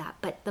conditioned to that.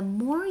 But the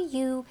more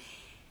you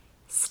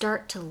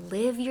start to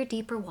live your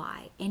deeper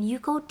why and you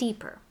go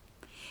deeper,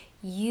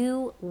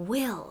 you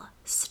will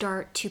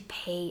start to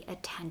pay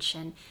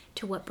attention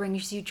to what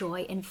brings you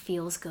joy and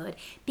feels good,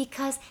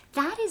 because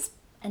that is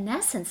an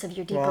essence of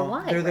your deeper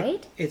why,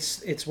 right?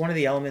 It's one of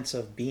the elements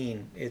of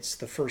being. It's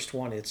the first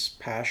one. It's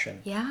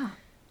passion. Yeah.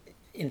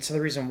 And so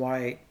the reason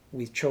why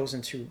we've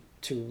chosen to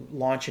to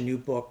launch a new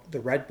book, the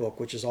Red Book,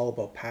 which is all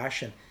about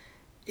passion.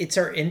 It's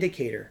our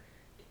indicator.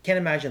 Can't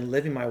imagine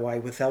living my why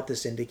without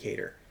this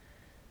indicator.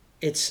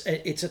 It's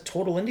a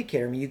total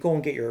indicator. I mean, you go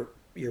and get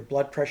your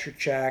blood pressure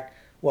checked.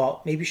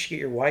 Well, maybe you should get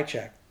your why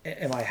checked.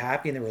 Am I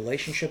happy in the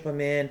relationship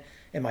I'm in?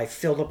 Am I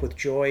filled up with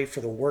joy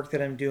for the work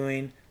that I'm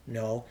doing?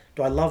 No.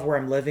 Do I love where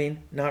I'm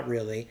living? Not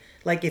really.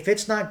 Like, if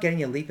it's not getting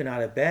you leaping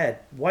out of bed,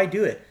 why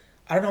do it?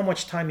 I don't know how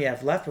much time you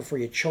have left before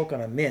you choke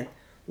on a mint.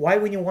 Why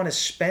wouldn't you want to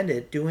spend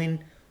it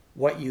doing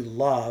what you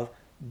love,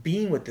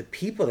 being with the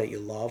people that you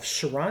love,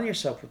 surround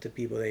yourself with the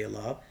people that you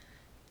love?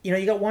 You know,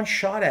 you got one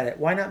shot at it.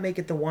 Why not make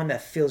it the one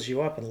that fills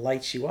you up and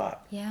lights you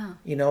up? Yeah.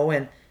 You know,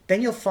 and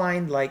then you'll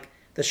find, like,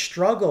 the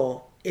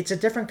struggle, it's a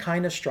different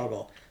kind of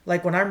struggle.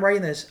 Like, when I'm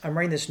writing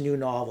this new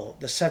novel,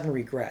 The 7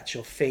 Regrets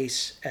You'll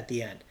Face at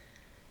the End.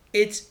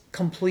 It's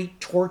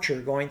complete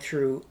torture going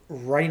through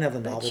writing of the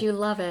novel. But you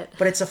love it.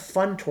 But it's a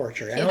fun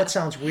torture. I know it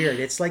sounds weird.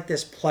 It's like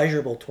this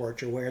pleasurable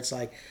torture where it's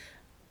like,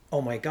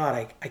 oh my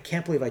God, I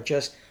can't believe I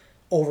just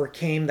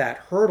overcame that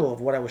hurdle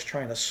of what I was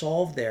trying to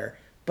solve there.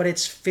 But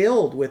it's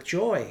filled with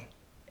joy.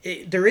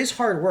 There is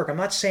hard work. I'm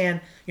not saying,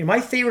 you know, my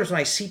favorite is when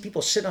I see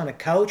people sitting on a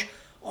couch.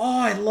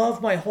 Oh, I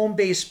love my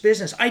home-based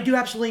business. I do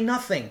absolutely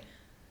nothing.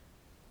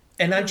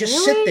 And I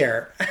just sit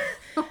there.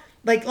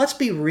 Like, let's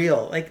be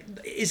real. Like,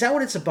 is that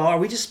what it's about? Are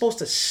we just supposed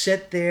to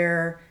sit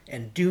there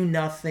and do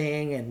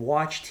nothing and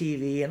watch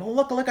TV and, oh,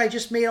 look, I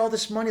just made all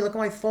this money. Look at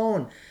my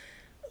phone.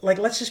 Like,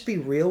 let's just be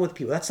real with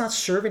people. That's not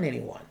serving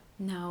anyone.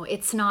 No,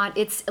 it's not.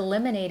 It's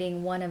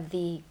eliminating one of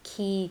the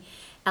key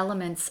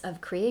elements of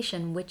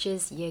creation, which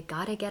is you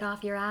got to get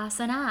off your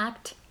ass and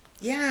act.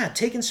 Yeah,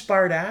 take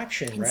inspired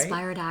action, right?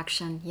 Inspired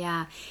action,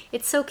 yeah.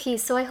 It's so key.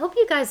 So I hope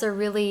you guys are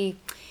really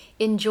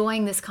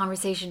enjoying this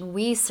conversation.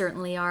 We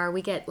certainly are.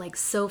 We get like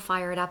so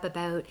fired up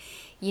about,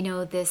 you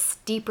know, this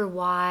deeper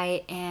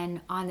why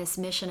and on this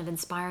mission of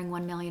inspiring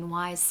 1 million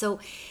whys.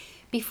 So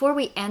before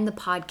we end the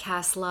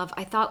podcast, love,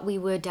 I thought we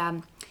would,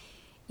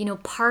 you know,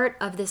 part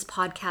of this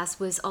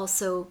podcast was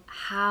also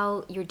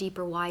how your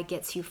deeper why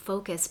gets you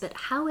focused, but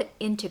how it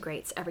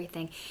integrates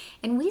everything.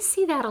 And we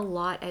see that a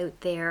lot out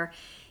there,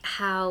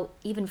 how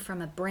even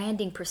from a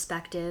branding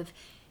perspective,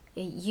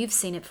 you've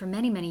seen it for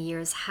many, many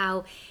years,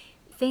 how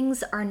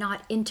things are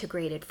not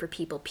integrated for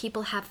people.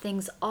 People have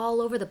things all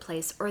over the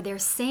place, or they're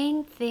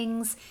saying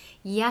things,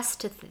 yes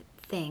to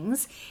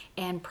things,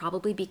 and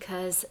probably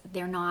because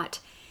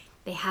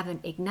they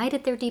haven't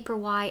ignited their deeper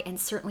why,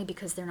 and certainly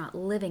because they're not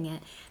living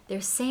it.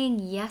 They're saying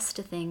yes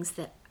to things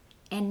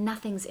and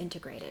nothing's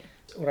integrated.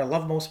 What I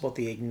love most about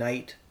the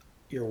Ignite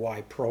Your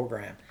Why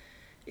program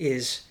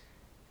is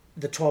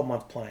the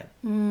 12-month plan.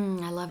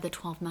 I love the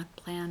 12-month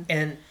plan.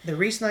 And the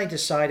reason I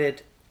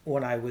decided,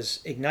 when I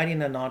was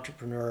igniting an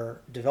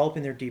entrepreneur,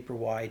 developing their deeper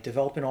why,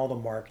 developing all the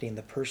marketing,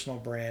 the personal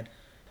brand,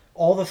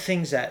 all the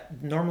things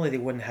that normally they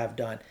wouldn't have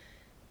done,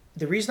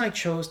 the reason I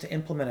chose to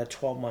implement a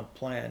 12-month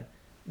plan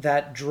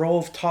that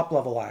drove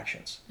top-level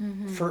actions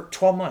for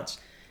 12 months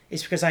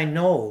is because I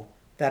know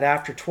that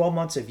after 12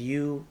 months of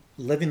you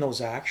living those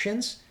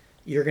actions,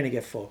 you're going to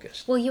get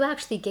focused. Well, you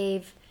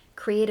actually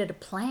created a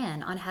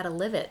plan on how to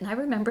live it. And I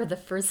remember the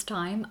first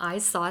time I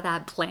saw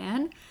that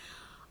plan,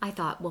 I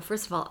thought, well,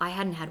 first of all, I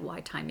hadn't had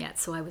why time yet,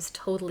 so I was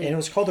totally... And it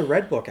was called the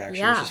Red Book,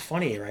 actually, which is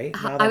funny, right?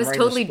 I was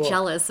totally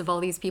jealous of all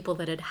these people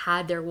that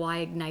had their why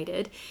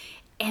ignited.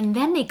 And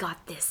then they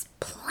got this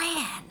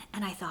plan.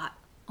 And I thought,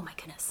 oh my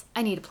goodness,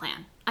 I need a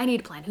plan.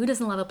 Who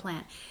doesn't love a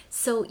plan?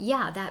 So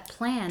yeah, that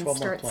plan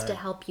starts to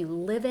help you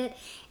live it,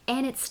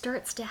 and it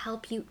starts to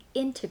help you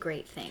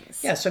integrate things.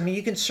 Yeah, so I mean,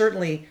 you can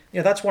certainly, you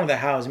know, that's one of the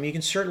hows. I mean, you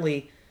can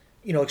certainly,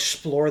 you know,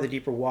 explore the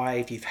deeper why.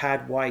 If you've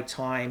had why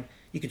time,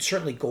 you can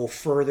certainly go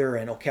further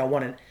and, okay, I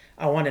want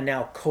to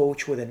now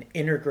coach with an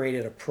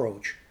integrated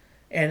approach.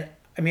 And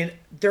I mean,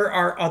 there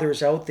are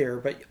others out there,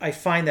 but I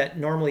find that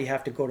normally you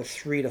have to go to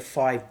 3 to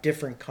 5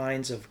 different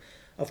kinds of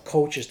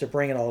coaches to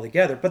bring it all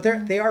together. But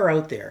they are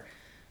out there.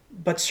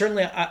 But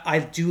certainly I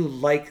do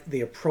like the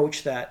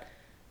approach that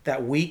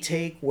we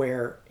take,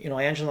 where, you know,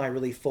 Angela and I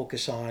really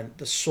focus on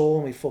the soul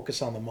and we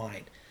focus on the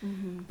mind.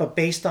 But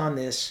based on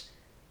this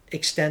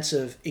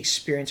extensive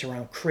experience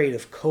around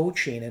creative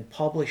coaching and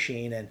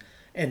publishing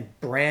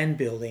and brand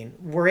building,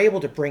 we're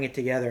able to bring it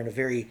together in a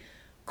very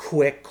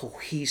quick,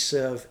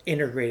 cohesive,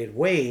 integrated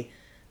way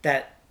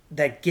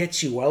that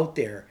gets you out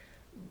there.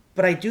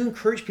 But I do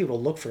encourage people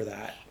to look for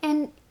that.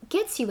 And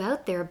gets you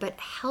out there, but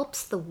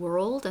helps the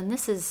world, and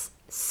this is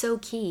so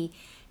key,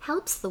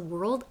 helps the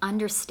world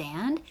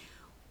understand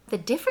the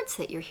difference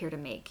that you're here to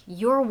make.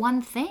 You're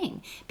one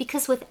thing.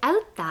 Because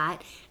without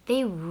that,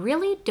 they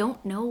really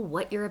don't know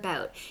what you're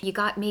about. You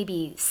got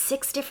maybe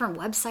 6 different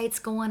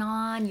websites going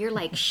on. You're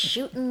like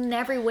shooting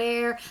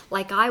everywhere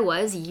like I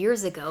was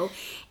years ago.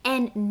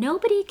 And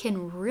nobody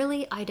can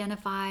really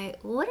identify,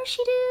 what does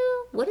she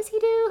do? What does he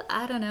do?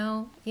 I don't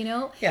know, you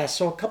know? Yeah,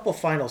 so a couple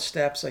final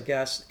steps, I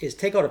guess, is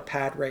take out a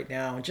pad right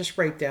now and just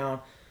write down,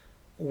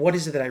 what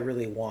is it that I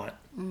really want?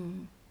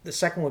 The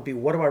second would be,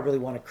 what do I really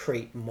want to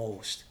create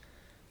most?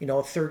 You know,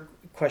 a third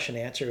question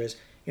to answer is,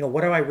 you know,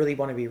 what do I really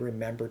want to be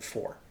remembered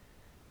for?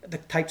 the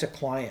types of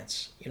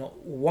clients,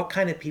 what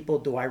kind of people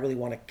do I really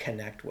want to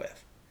connect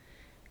with?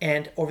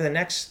 And over the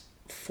next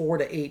 4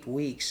 to 8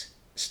 weeks,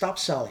 stop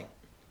selling.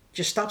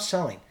 Just stop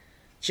selling.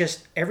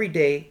 Just every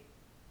day,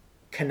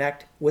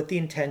 connect with the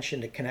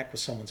intention to connect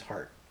with someone's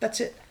heart. That's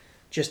it.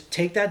 Just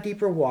take that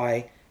deeper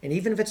why, and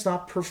even if it's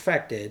not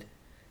perfected,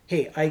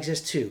 hey, I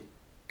exist too.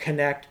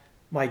 Connect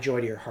my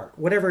joy to your heart,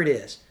 whatever it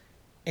is.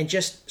 And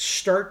just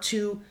start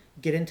to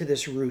get into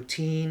this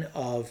routine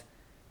of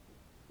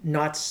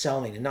not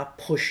selling and not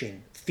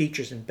pushing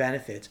features and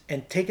benefits,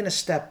 and taking a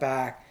step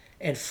back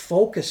and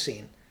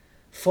focusing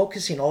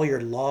all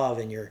your love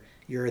and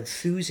your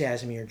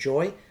enthusiasm and your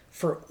joy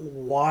for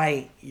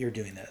why you're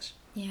doing this.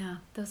 Yeah,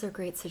 those are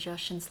great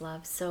suggestions,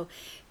 love. So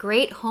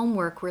great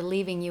homework we're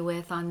leaving you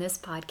with on this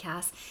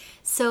podcast.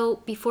 So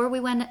before we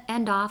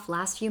end off,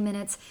 last few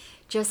minutes,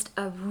 just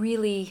a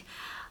really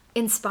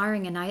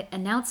inspiring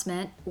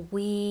announcement.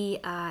 We,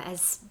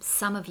 as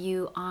some of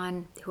you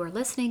who are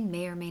listening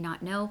may or may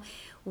not know,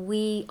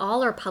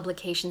 all our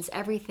publications,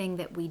 everything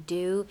that we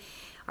do,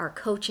 our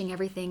coaching,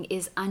 everything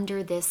is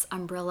under this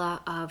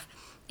umbrella of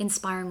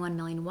Inspiring 1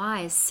 Million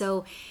Whys.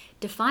 So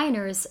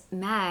Definers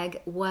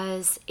Mag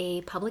was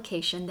a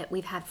publication that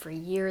we've had for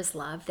years,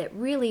 love, that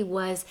really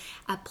was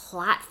a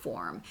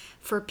platform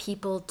for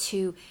people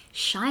to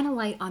shine a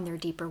light on their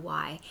deeper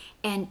why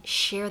and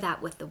share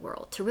that with the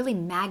world, to really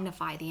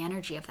magnify the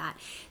energy of that.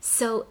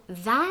 So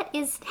that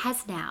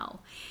has now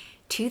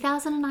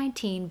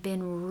 2019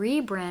 been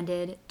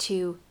rebranded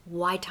to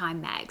Why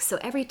Time Mag. So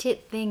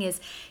everything is,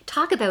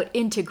 talk about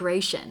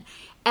integration.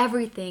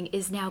 Everything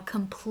is now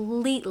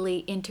completely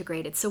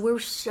integrated. So we're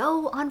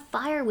so on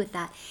fire with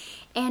that.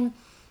 And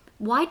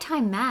Why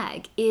Time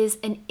Mag is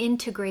an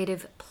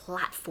integrative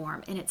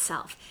platform in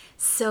itself.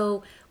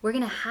 So we're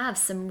going to have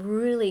some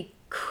really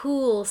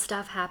cool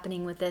stuff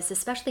happening with this,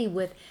 especially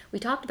with, we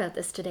talked about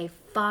this today,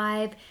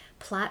 5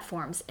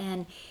 platforms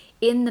and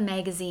in the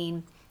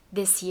magazine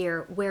this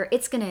year where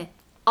it's going to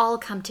all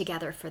come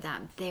together for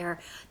them. Their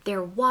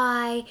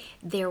why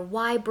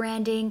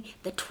branding,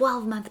 the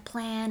 12-month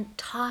plan,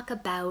 talk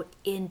about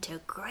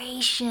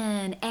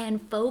integration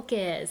and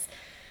focus.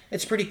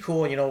 It's pretty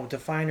cool.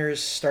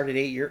 Definers started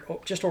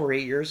just over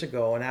 8 years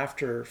ago, and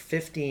after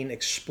 15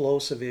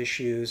 explosive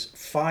issues,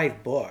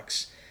 5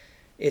 books,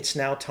 it's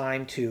now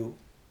time to,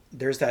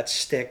 there's that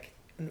stick,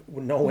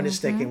 know when to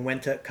stick and when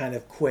to kind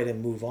of quit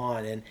and move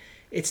on. And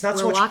it's not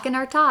so much, we're walking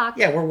our talk.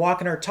 Yeah, we're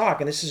walking our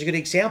talk. And this is a good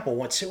example.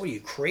 What are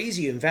you,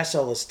 crazy? You invest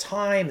all this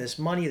time, this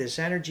money, this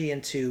energy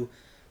into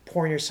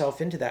pouring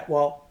yourself into that.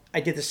 Well,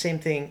 I did the same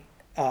thing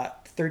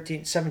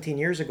 17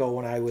 years ago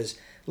when I was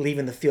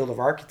leaving the field of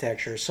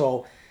architecture.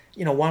 So,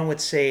 one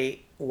would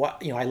say,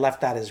 I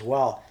left that as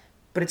well.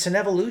 But it's an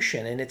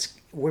evolution, and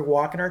we're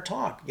walking our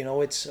talk.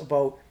 It's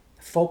about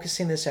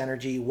focusing this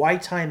energy. Why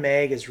Time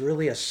Mag is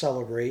really a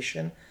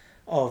celebration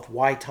of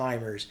why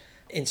timers,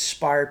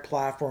 inspired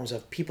platforms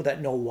of people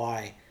that know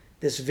why,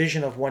 this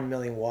vision of 1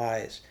 million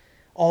whys.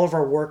 All of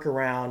our work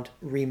around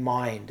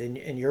Remind and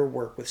your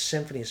work with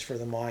Symphonies for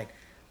the Mind.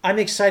 I'm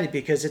excited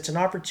because it's an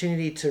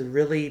opportunity to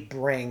really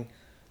bring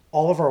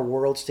all of our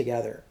worlds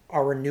together.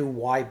 Our new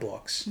why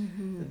books,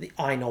 the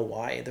I Know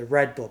Why, the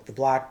red book, the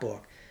black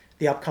book,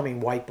 the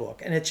upcoming white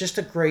book. And it's just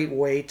a great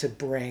way to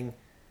bring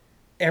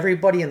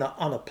everybody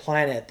on the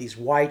planet, these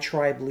why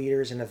tribe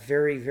leaders, in a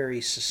very, very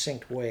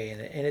succinct way.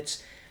 And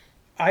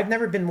I've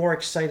never been more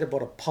excited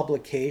about a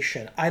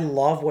publication. I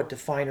love what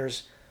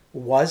Definers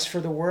was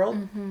for the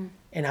world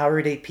and how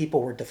everyday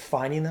people were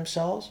defining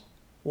themselves.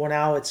 Well,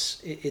 now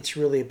it's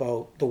really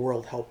about the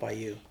world helped by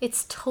you.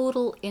 It's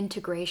total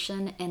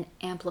integration and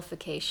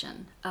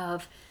amplification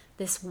of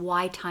this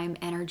why time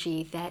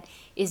energy that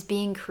is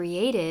being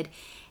created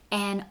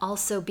and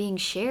also being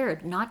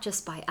shared, not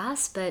just by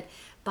us, but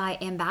by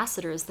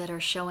ambassadors that are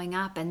showing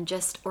up and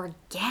just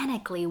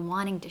organically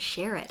wanting to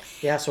share it.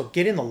 Yeah, so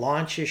get in the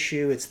launch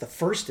issue. It's the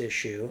first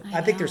issue.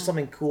 I think there's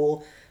something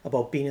cool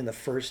about being in the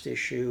first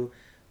issue.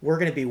 We're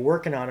going to be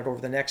working on it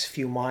over the next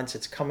few months.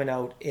 It's coming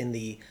out in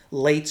the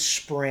late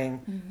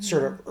spring,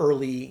 sort of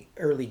early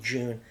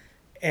June.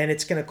 And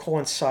it's going to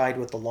coincide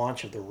with the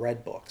launch of the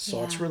Red Book.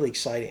 So it's really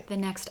exciting. The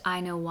next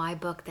I Know Why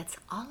book that's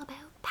all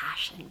about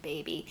passion,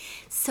 baby.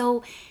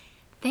 So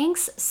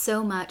thanks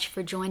so much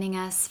for joining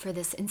us for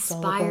this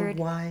inspired... It's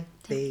all about why,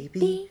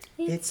 baby.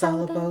 It's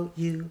all about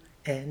you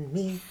and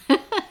me.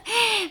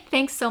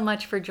 Thanks so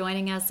much for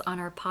joining us on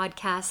our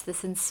podcast,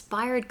 this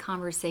inspired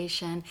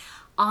conversation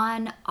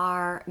on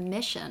our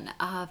mission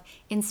of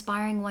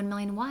inspiring 1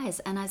 million whys.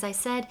 And as I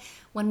said,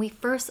 when we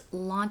first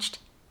launched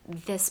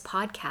this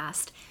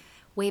podcast,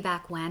 way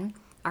back when,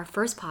 our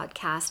first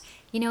podcast,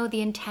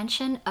 the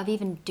intention of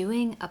even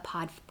doing a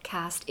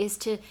podcast is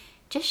to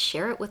just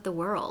share it with the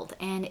world.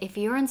 And if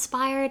you're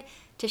inspired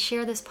to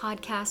share this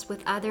podcast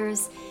with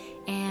others,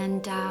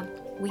 and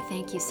we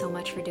thank you so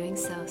much for doing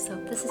so. So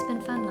this has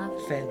been fun,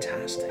 love.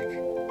 Fantastic.